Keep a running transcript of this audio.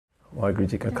Waheguru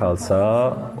Ji Ka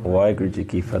Khalsa, Waheguru Ji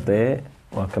Ki Fateh.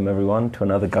 Welcome everyone to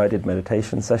another guided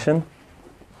meditation session.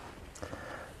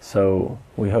 So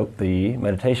we hope the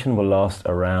meditation will last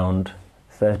around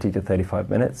 30 to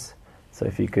 35 minutes. So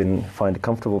if you can find a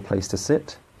comfortable place to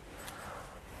sit,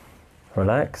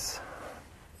 relax,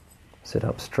 sit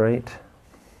up straight,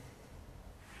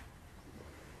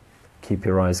 keep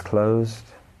your eyes closed.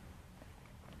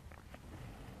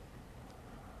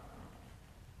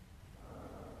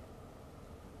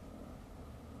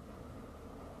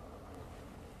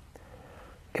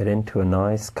 Get into a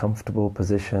nice, comfortable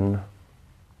position.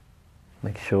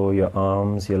 Make sure your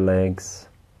arms, your legs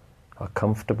are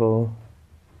comfortable.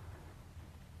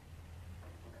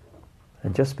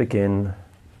 And just begin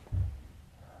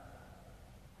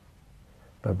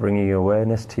by bringing your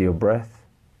awareness to your breath.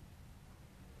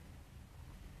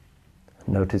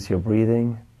 Notice your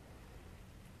breathing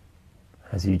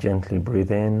as you gently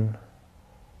breathe in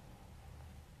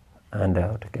and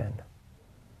out again.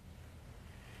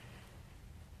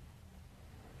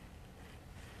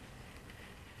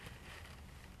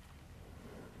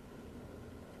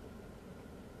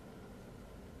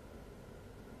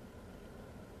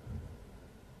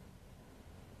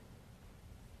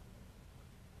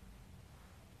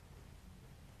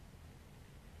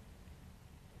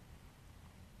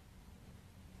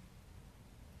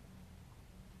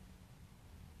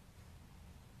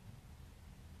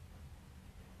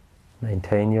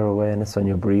 Maintain your awareness on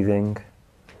your breathing.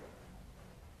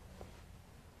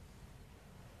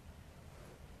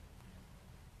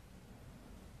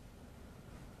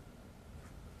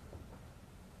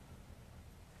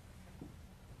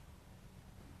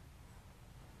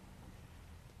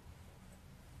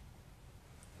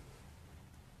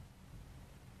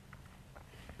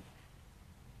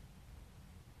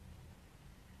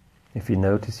 If you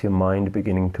notice your mind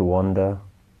beginning to wander,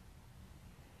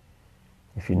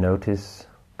 if you notice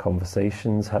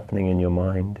conversations happening in your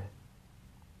mind,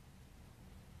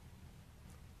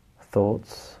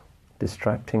 thoughts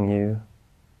distracting you,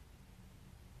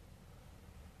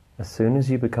 as soon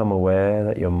as you become aware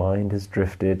that your mind has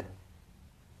drifted,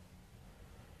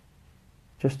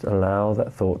 just allow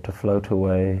that thought to float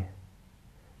away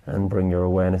and bring your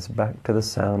awareness back to the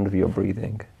sound of your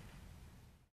breathing.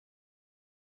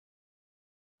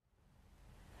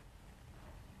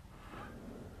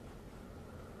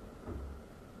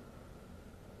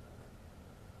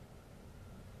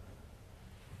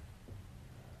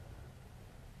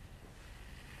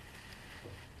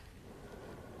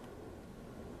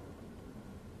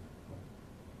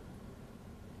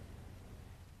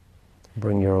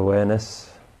 Bring your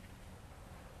awareness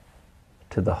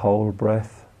to the whole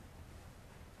breath.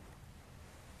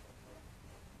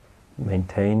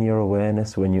 Maintain your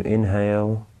awareness when you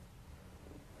inhale,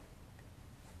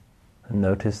 and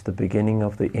notice the beginning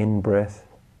of the in-breath,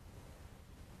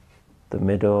 the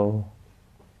middle,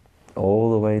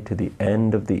 all the way to the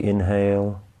end of the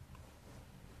inhale.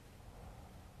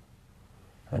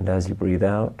 And as you breathe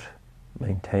out,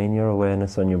 maintain your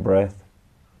awareness on your breath,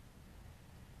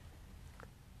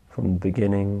 from the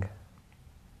beginning,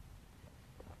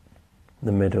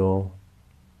 the middle,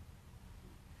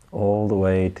 all the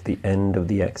way to the end of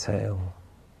the exhale.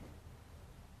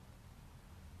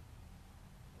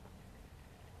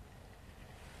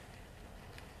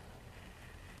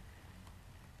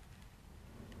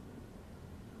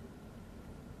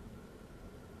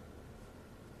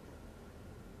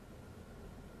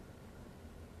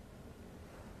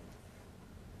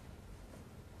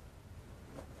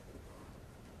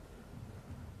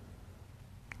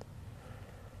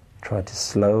 Try to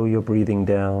slow your breathing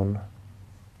down,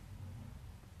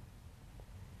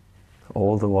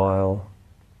 all the while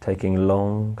taking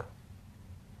long,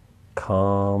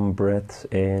 calm breaths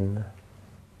in,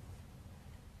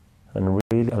 and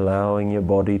really allowing your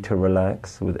body to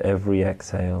relax with every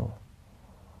exhale.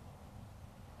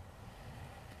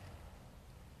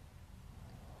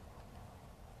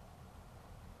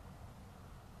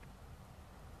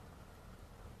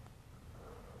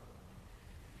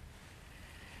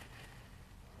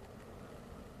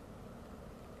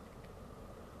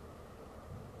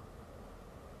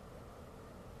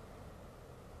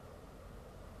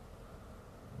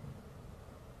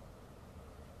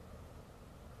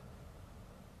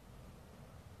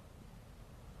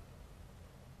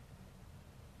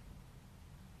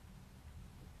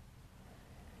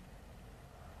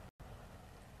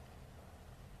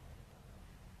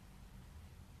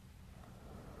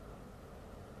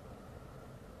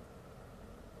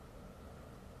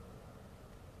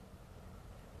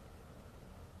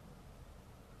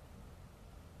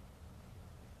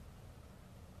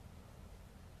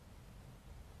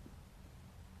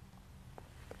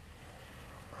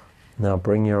 Now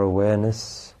bring your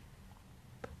awareness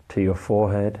to your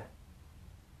forehead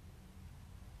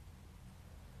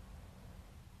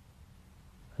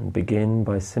and begin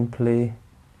by simply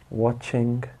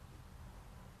watching,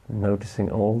 noticing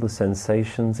all the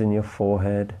sensations in your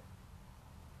forehead.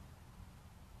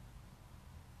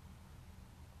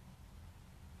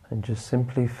 And just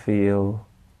simply feel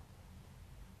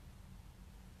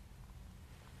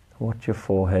what your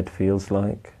forehead feels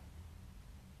like.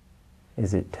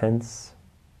 Is it tense?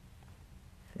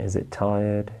 Is it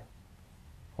tired?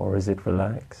 Or is it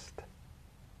relaxed?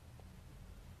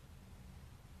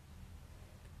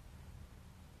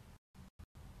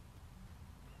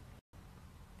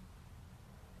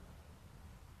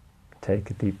 Take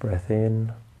a deep breath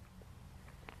in,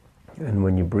 and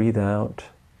when you breathe out,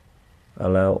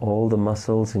 allow all the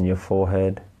muscles in your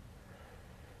forehead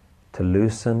to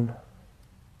loosen.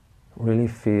 Really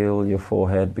feel your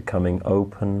forehead becoming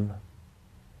open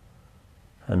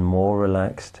and more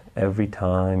relaxed every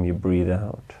time you breathe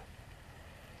out.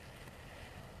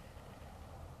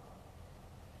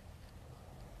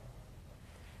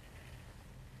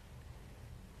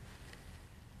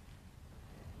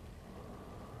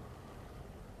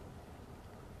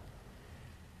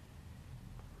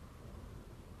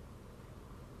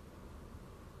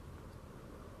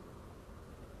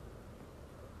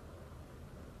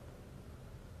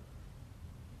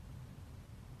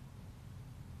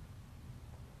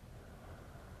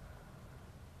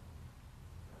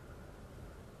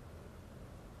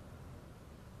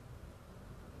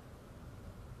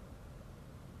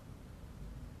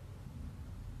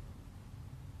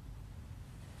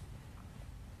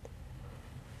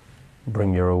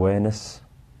 Bring your awareness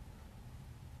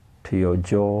to your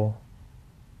jaw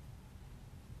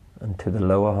and to the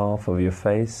lower half of your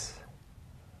face.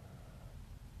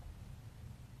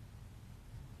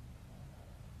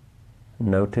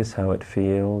 Notice how it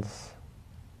feels.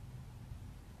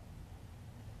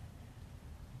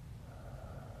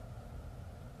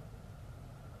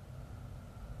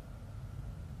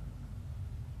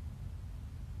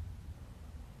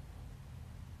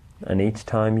 And each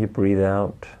time you breathe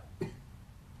out,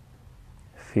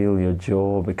 feel your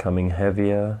jaw becoming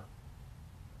heavier,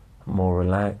 more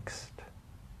relaxed.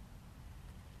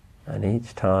 And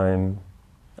each time,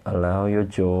 allow your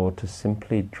jaw to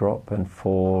simply drop and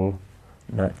fall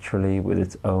naturally with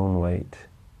its own weight.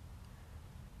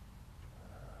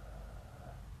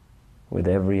 With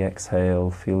every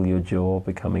exhale, feel your jaw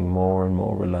becoming more and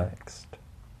more relaxed.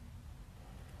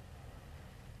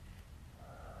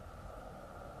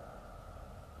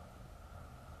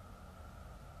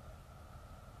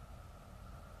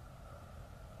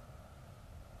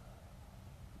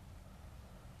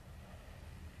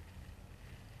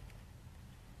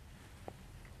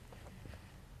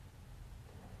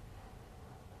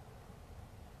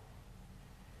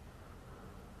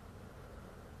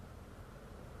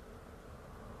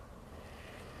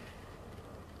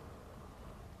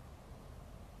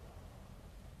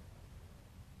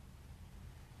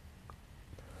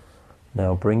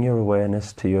 Now bring your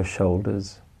awareness to your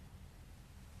shoulders.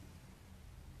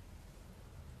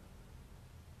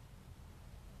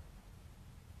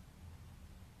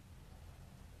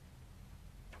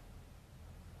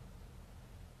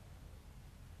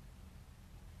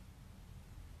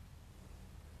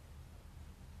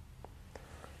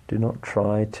 Do not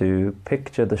try to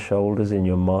picture the shoulders in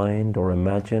your mind or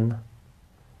imagine.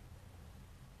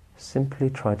 Simply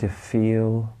try to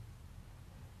feel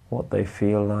what they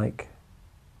feel like.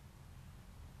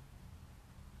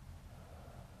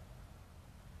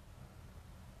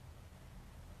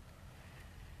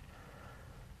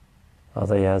 Are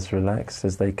they as relaxed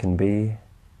as they can be?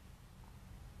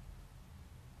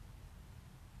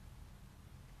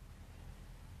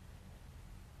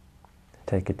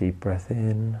 Take a deep breath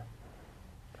in,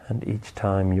 and each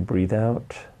time you breathe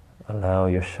out, allow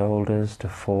your shoulders to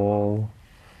fall,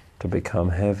 to become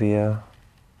heavier.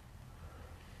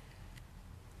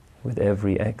 With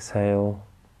every exhale,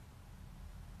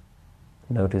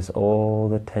 notice all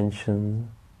the tension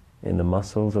in the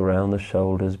muscles around the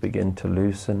shoulders begin to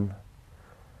loosen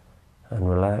and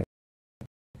relax.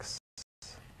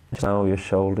 Allow your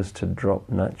shoulders to drop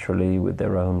naturally with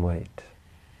their own weight.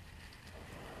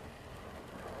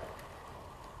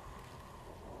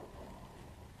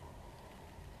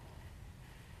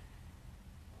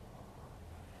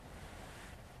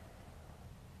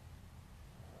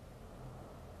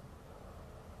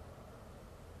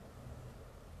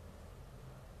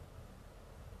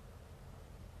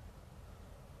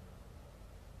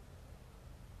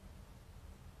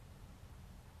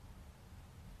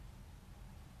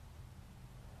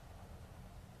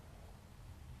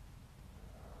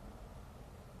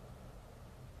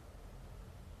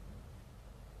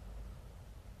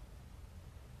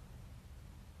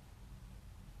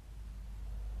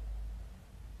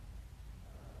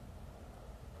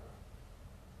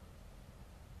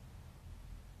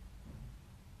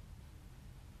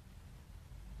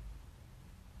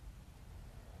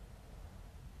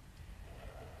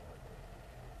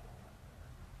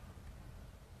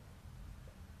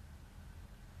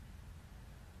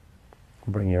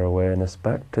 Bring your awareness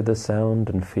back to the sound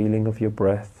and feeling of your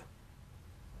breath.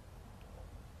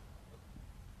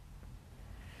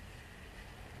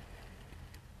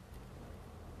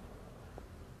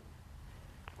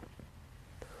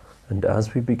 And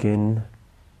as we begin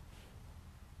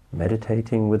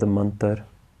meditating with the mantra,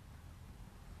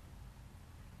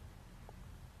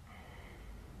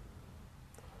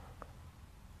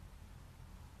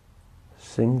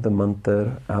 sing the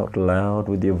mantra out loud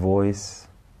with your voice.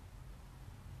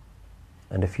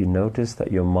 And if you notice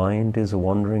that your mind is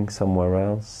wandering somewhere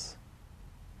else,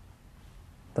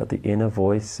 that the inner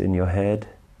voice in your head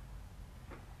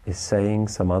is saying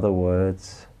some other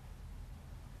words,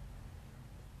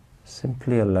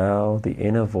 simply allow the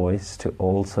inner voice to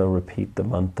also repeat the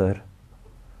mantra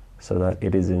so that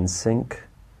it is in sync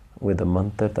with the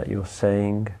mantra that you're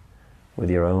saying with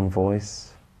your own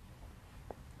voice.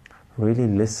 Really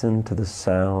listen to the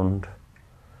sound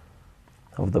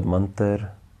of the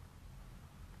mantra,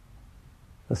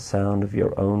 the sound of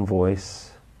your own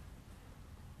voice,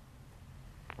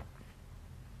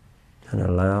 and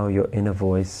allow your inner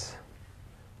voice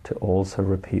to also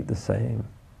repeat the same.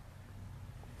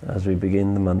 As we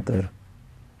begin the mantra,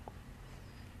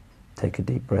 take a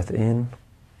deep breath in.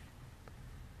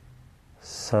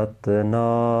 Satnam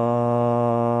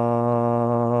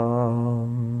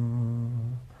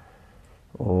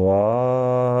Vaheguru.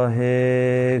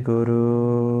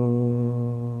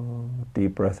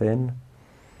 Deep breath in.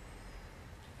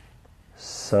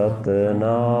 Satnam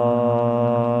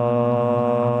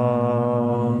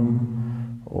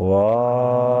Vaheguru.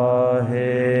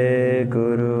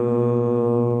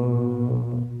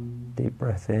 Deep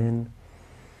breath in.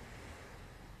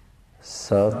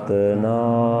 Satnam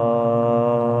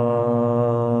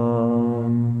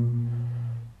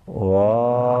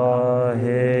Vaheguru.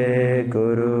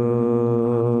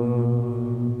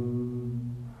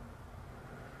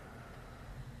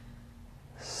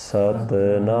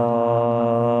 Satnam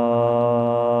Vaheguru.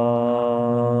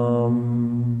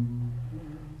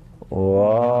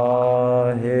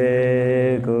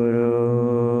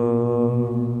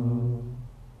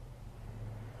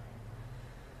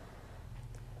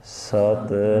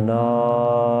 Satnam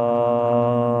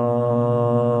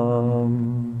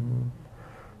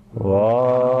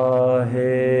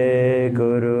Vaheguru.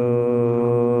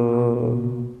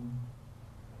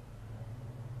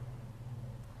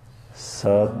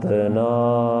 Satnam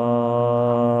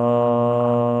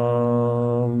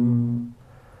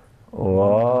Vaheguru.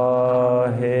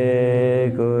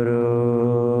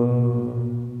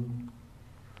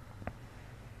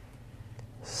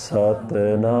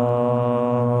 Satnam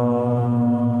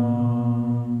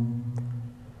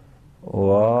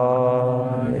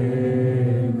Vaheguru.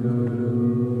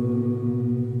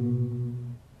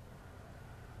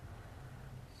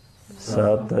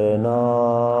 Satnam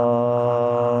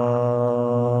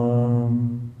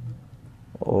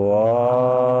Vaheguru.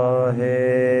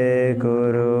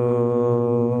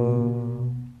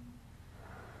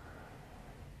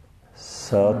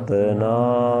 Satnam Vaheguru. Satnam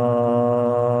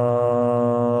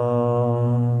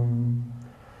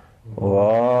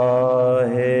Vaheguru.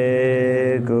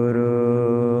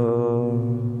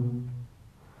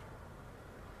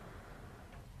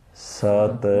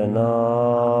 Satnam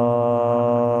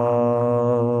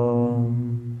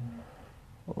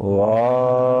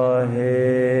Vaheguru.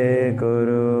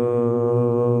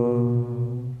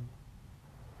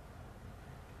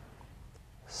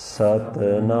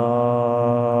 Satnam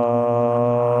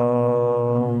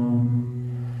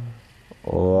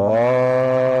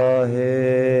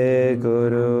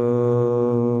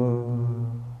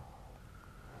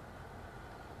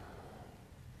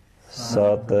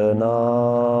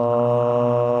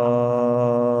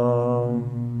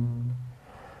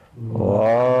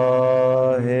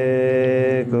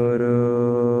Vaheguru.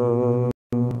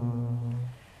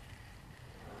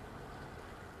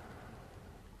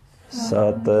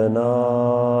 Satnam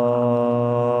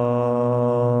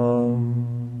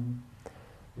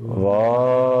Vaheguru.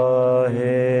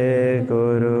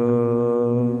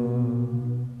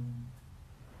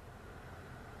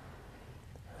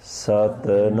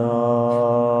 Satnam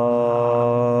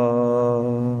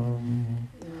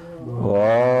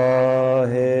Vaheguru.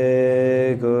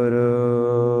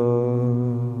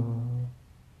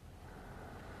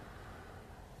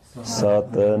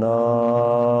 Satnam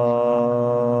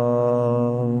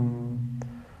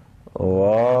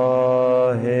Vaheguru.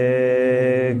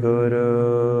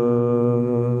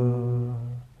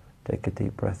 Take a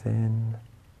deep breath in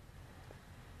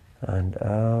and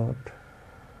out.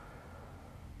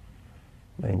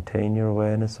 Maintain your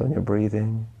awareness on your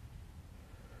breathing.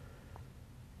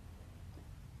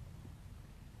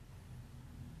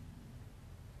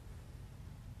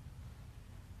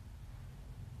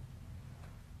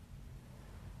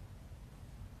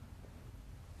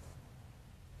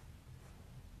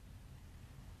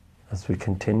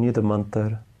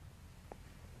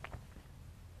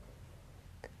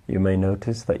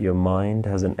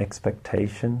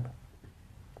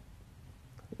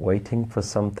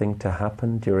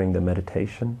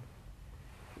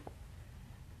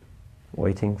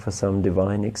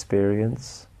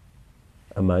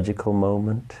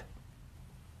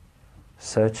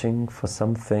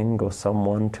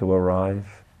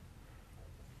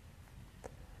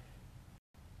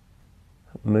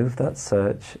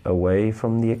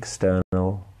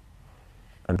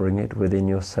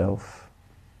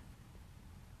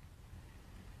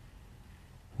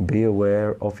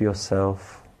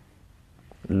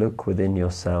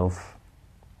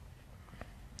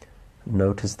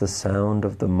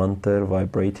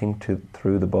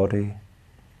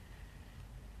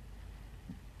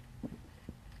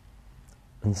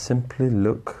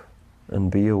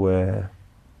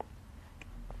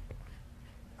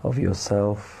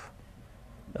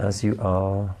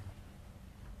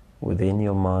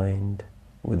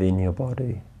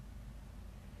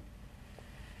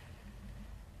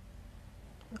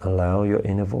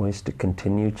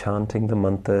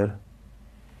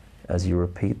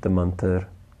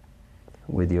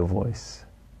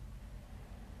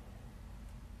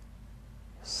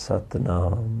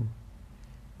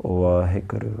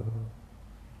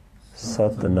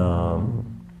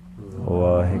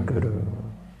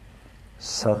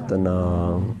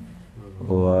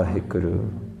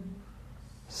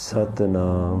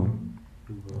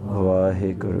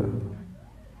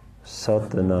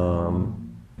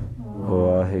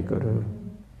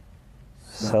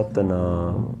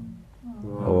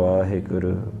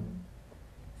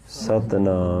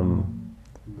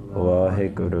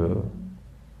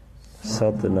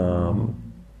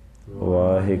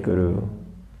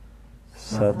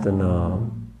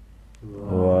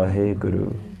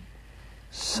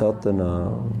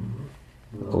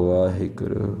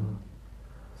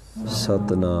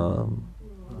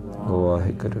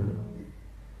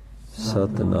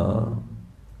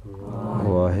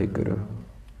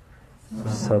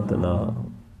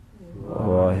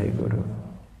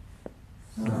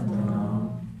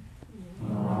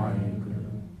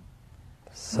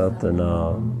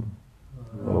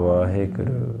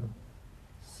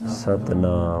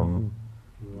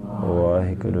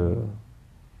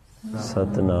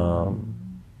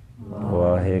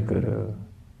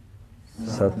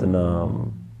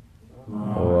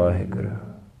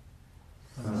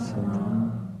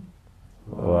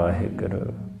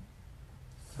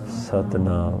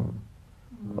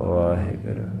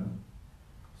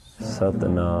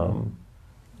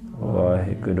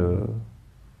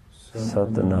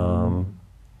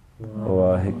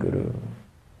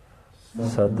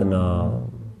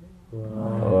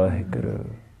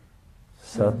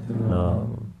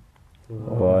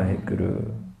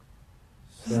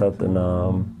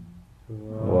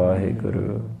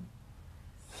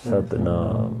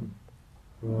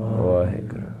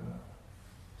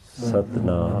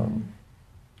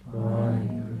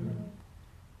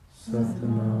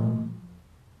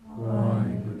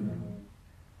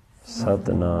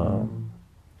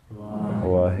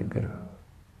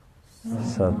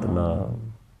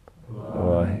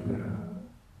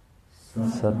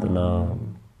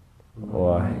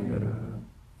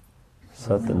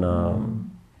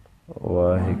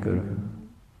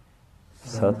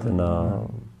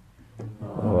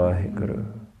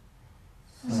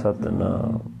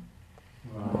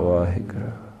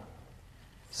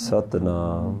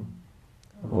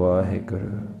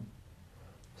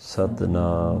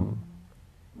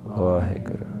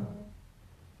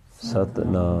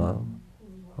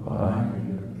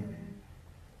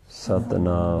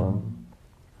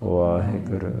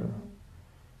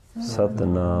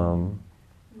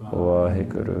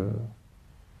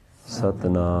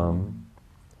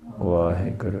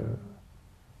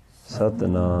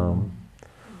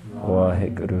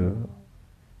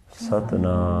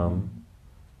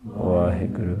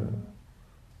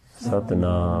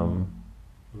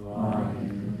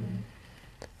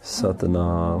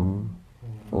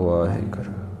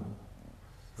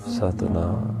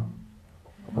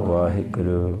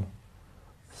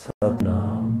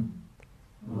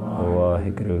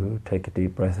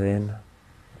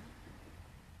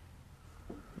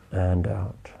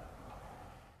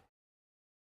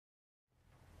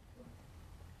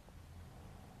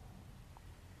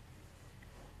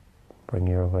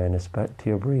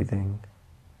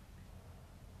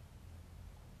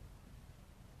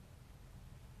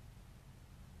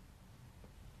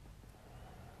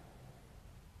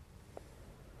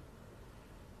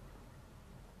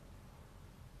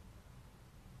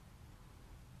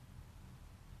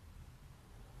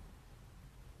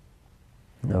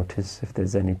 Notice if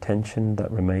there's any tension that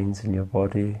remains in your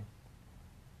body,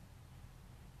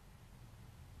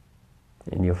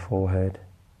 in your forehead,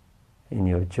 in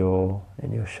your jaw,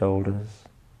 in your shoulders.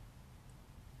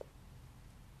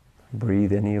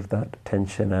 Breathe any of that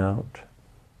tension out.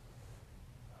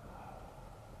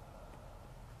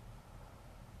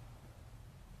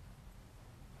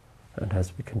 And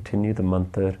as we continue the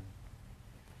mantra,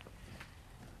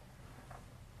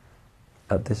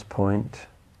 at this point,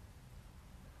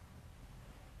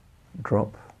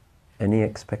 drop any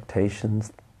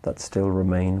expectations that still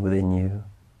remain within you,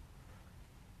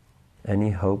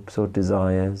 any hopes or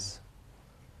desires,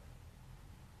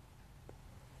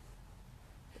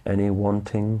 any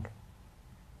wanting,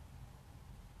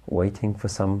 waiting for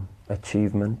some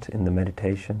achievement in the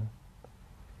meditation.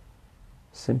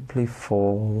 Simply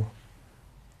fall.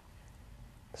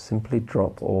 Simply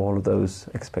drop all of those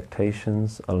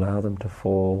expectations, allow them to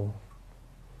fall.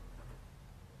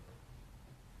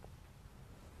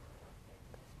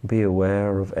 Be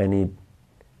aware of any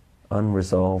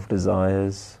unresolved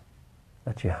desires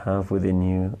that you have within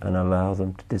you and allow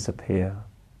them to disappear.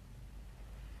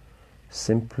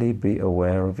 Simply be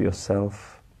aware of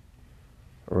yourself.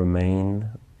 Remain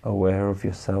aware of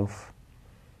yourself.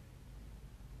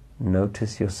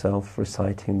 Notice yourself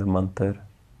reciting the mantra.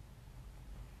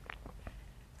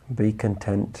 Be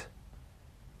content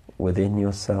within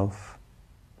yourself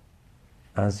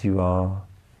as you are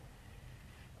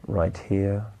right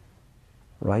here,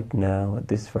 right now, at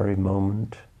this very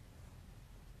moment.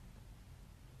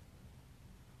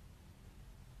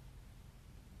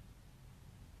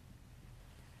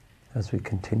 As we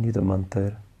continue the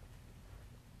mantra,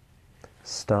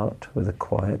 start with a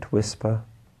quiet whisper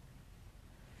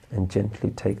and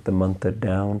gently take the mantra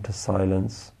down to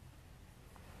silence,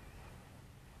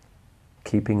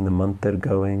 keeping the mantra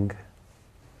going,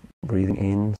 breathing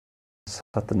in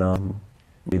Satnam,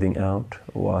 breathing out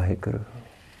Vaheguru.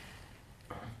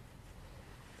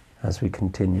 As we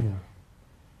continue,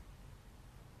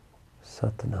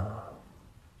 Satnam,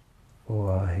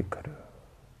 Vaheguru,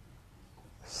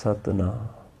 Satnam,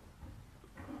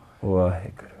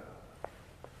 Vaheguru,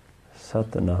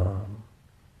 Satnam,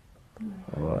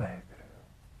 Vaheguru,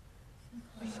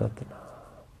 Satnam,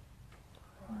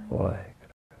 Vaheguru,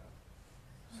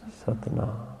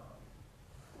 Satnam,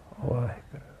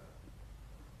 Vaheguru,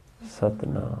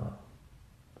 Satnam,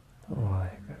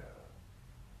 Vaheguru,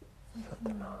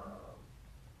 Satnam,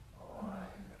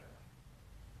 Vaheguru,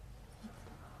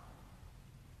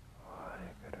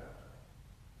 Vaheguru,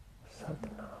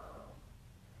 Satnam,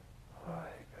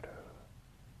 Vaheguru,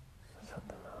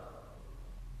 Satnam,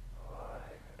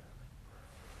 Vaheguru,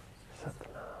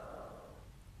 Satnam,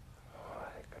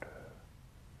 Vaheguru,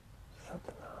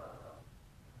 Satnam,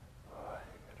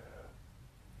 Vaheguru,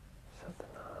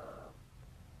 Satnam,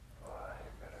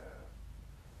 Vaheguru,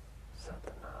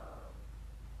 Satnam,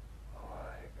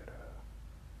 Vaheguru.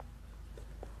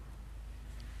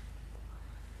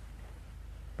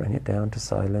 Bring it down to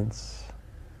silence.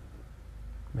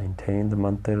 Maintain the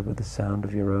mantra with the sound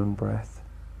of your own breath.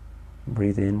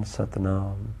 Breathe in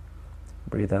Satnam,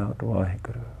 breathe out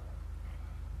Vaheguru.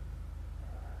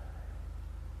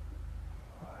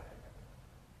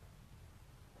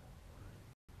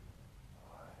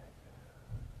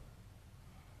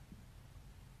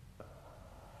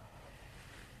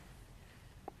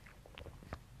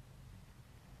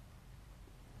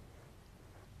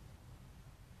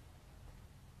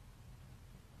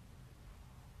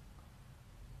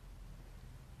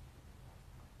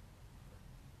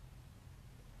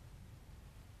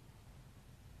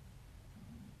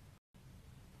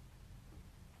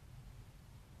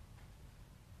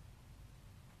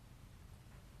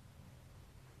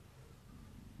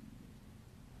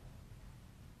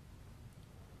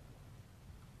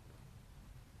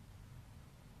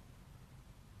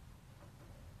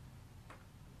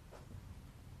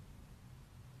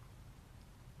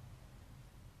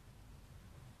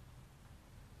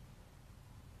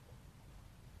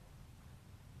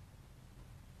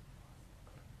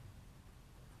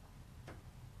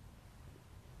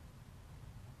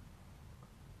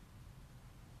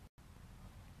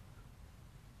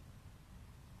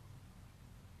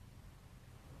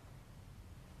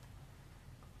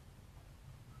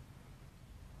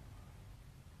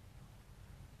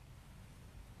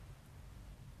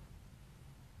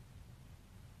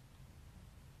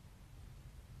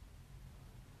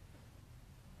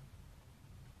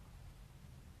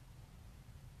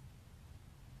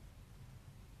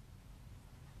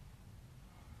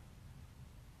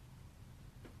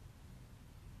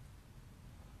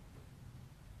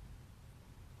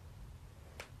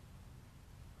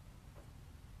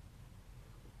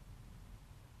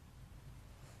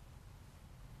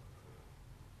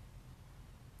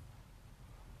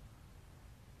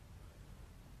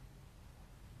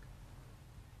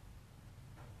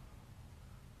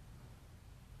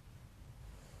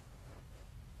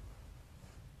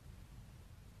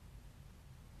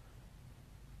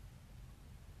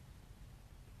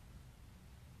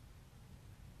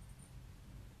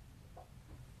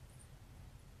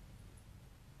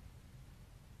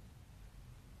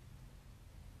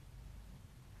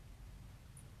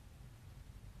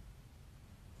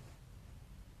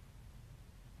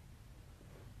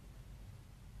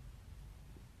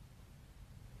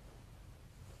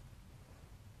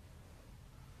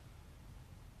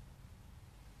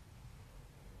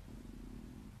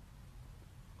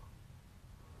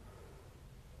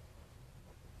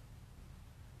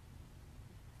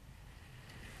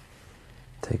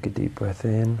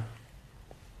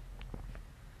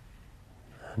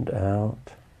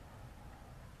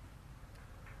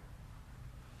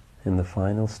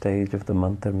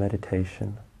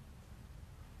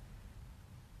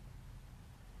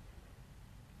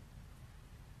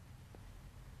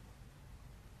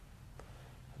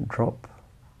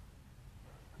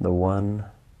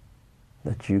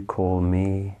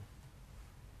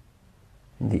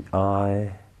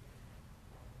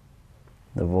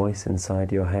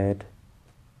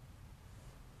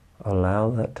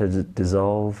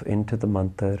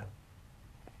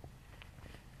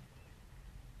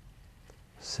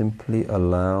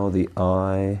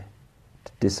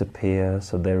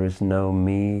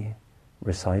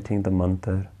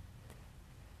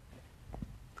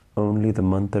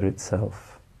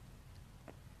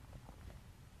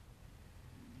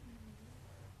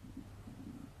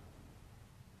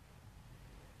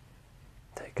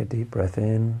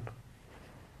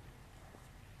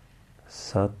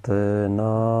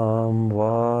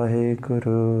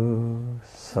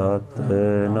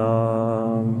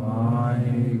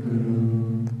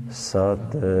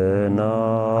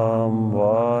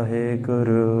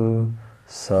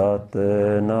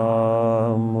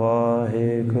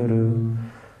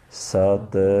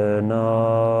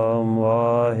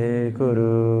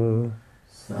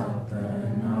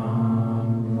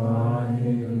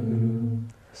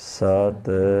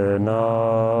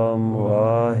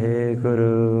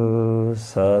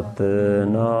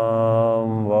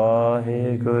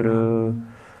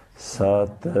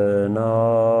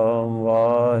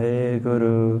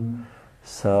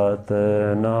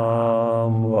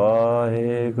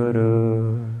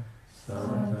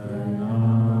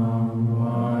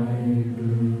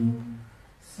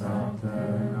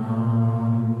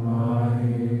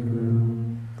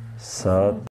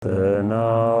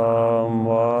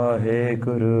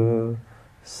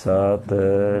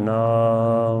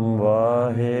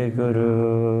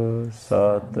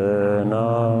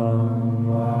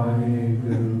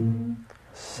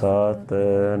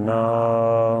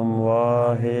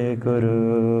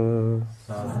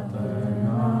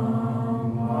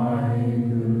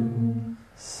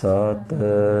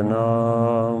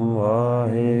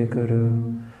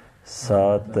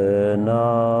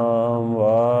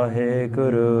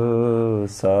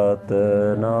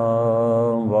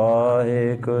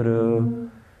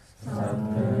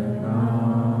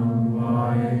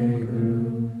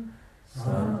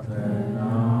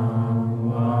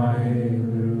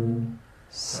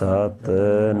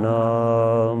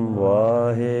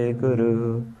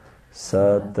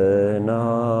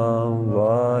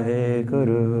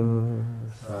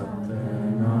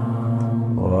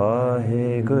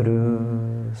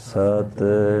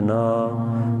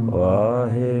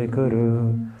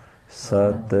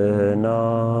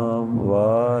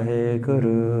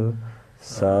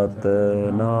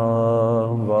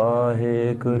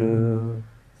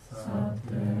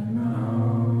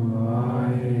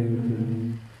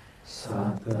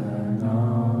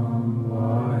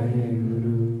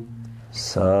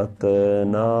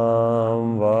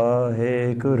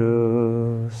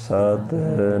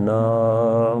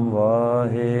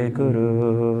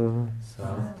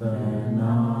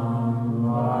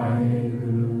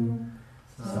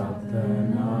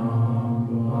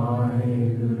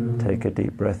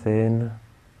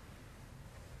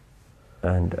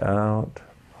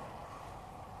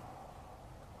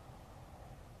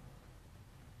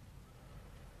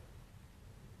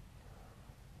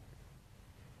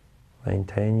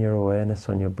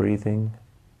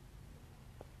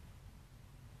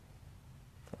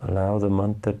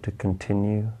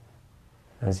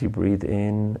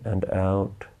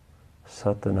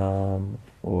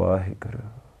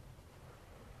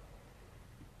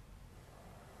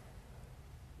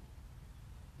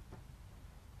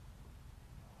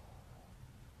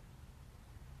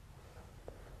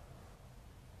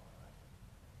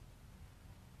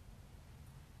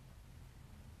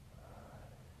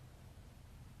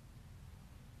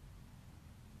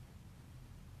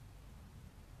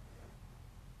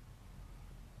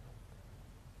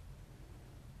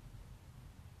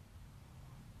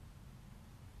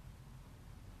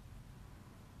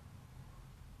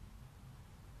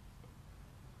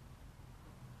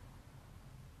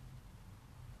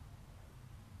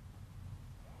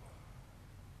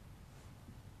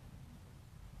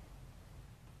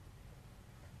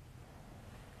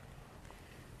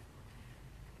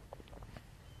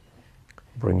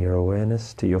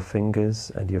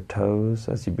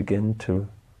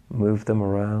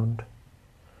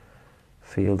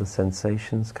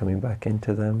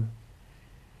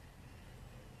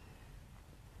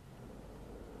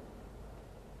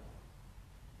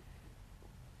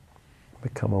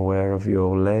 Become aware of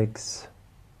your legs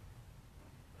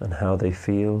and how they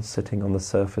feel sitting on the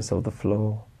surface of the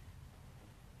floor.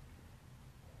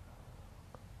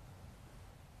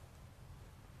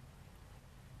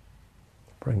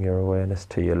 Bring your awareness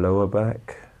to your lower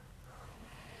back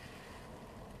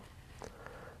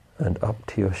and up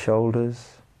to your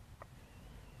shoulders.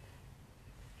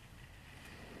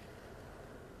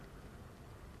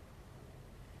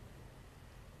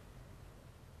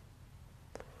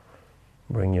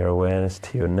 Bring your awareness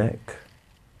to your neck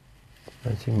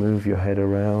as you move your head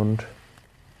around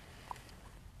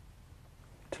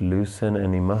to loosen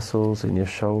any muscles in your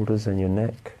shoulders and your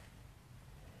neck.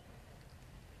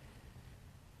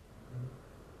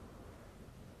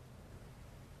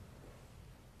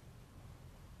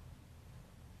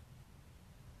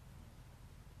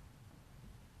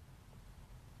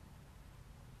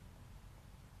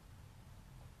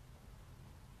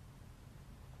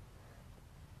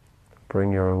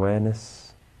 Bring your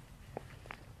awareness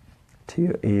to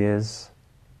your ears.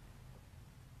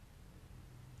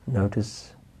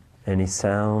 Notice any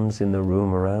sounds in the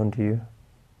room around you.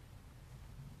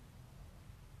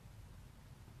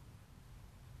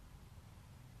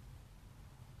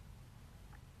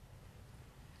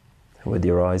 With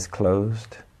your eyes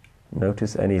closed,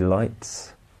 notice any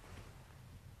lights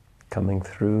coming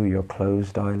through your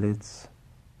closed eyelids.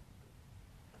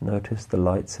 Notice the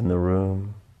lights in the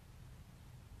room.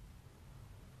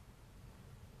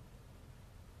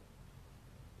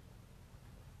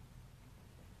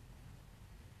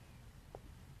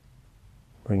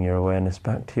 Bring your awareness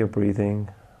back to your breathing,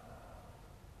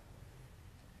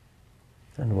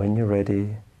 and when you're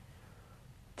ready,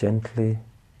 gently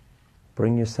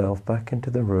bring yourself back into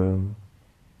the room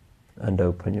and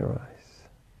open your eyes.